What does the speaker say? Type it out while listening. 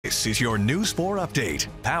This is your News 4 update,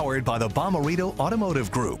 powered by the Bomarito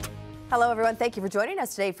Automotive Group. Hello, everyone. Thank you for joining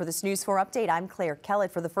us today for this News 4 update. I'm Claire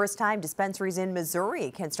Kellett. For the first time, dispensaries in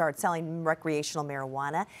Missouri can start selling recreational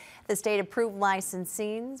marijuana. The state approved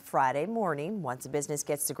licensing Friday morning. Once a business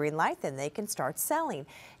gets the green light, then they can start selling.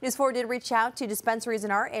 News 4 did reach out to dispensaries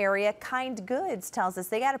in our area. Kind Goods tells us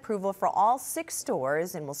they got approval for all 6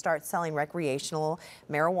 stores and will start selling recreational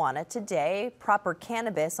marijuana today. Proper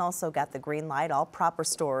Cannabis also got the green light. All Proper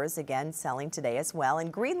stores, again, selling today as well.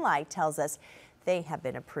 And Green Light tells us they have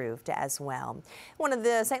been approved as well. One of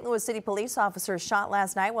the St. Louis City police officers shot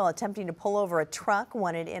last night while attempting to pull over a truck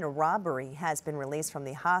wanted in a robbery has been released from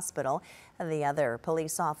the hospital. The other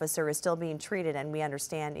police officer is still being treated and we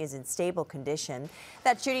understand is in stable condition.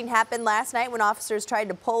 That shooting happened last night when officers tried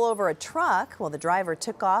to pull over a truck. Well, the driver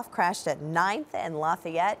took off, crashed at 9th and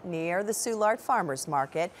Lafayette near the Soulard Farmers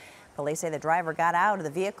Market. Police say the driver got out of the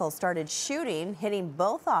vehicle, started shooting, hitting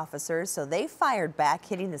both officers, so they fired back,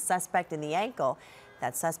 hitting the suspect in the ankle.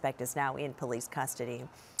 That suspect is now in police custody.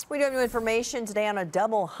 We do have new information today on a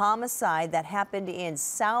double homicide that happened in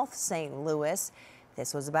South St. Louis.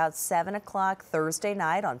 This was about 7 o'clock Thursday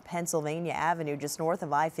night on Pennsylvania Avenue, just north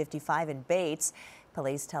of I-55 in Bates.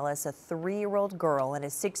 Police tell us a 3-year-old girl and a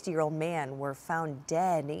 60-year-old man were found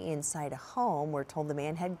dead inside a home. We're told the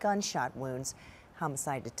man had gunshot wounds.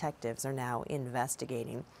 Homicide detectives are now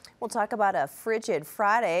investigating. We'll talk about a frigid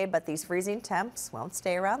Friday, but these freezing temps won't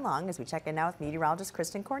stay around long as we check in now with meteorologist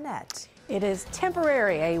Kristen Cornett. It is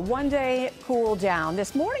temporary, a one-day cool down.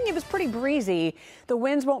 This morning it was pretty breezy. The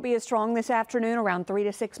winds won't be as strong this afternoon, around 3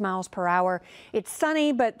 to 6 miles per hour. It's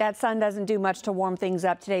sunny, but that sun doesn't do much to warm things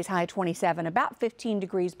up. Today's high 27, about 15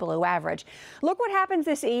 degrees below average. Look what happens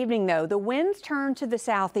this evening, though. The winds turn to the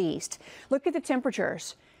southeast. Look at the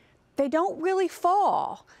temperatures. They don't really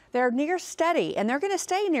fall. They're near steady, and they're going to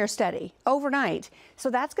stay near steady overnight. So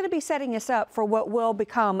that's going to be setting us up for what will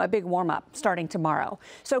become a big warm-up starting tomorrow.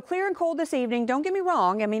 So clear and cold this evening. Don't get me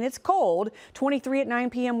wrong. I mean, it's cold, 23 at 9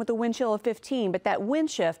 p.m. with a wind chill of 15, but that wind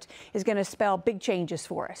shift is going to spell big changes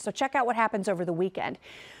for us. So check out what happens over the weekend.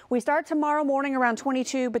 We start tomorrow morning around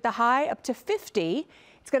 22, but the high up to 50.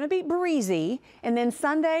 It's going to be breezy, and then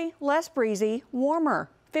Sunday, less breezy, warmer.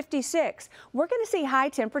 56. We're going to see high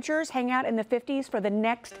temperatures hang out in the 50s for the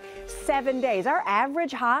next 7 days. Our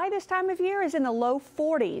average high this time of year is in the low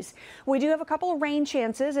 40s. We do have a couple of rain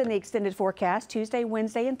chances in the extended forecast. Tuesday,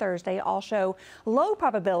 Wednesday, and Thursday all show low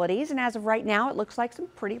probabilities, and as of right now, it looks like some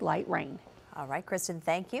pretty light rain. All right, Kristen,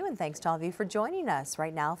 thank you, and thanks to all of you for joining us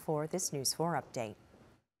right now for this News 4 update.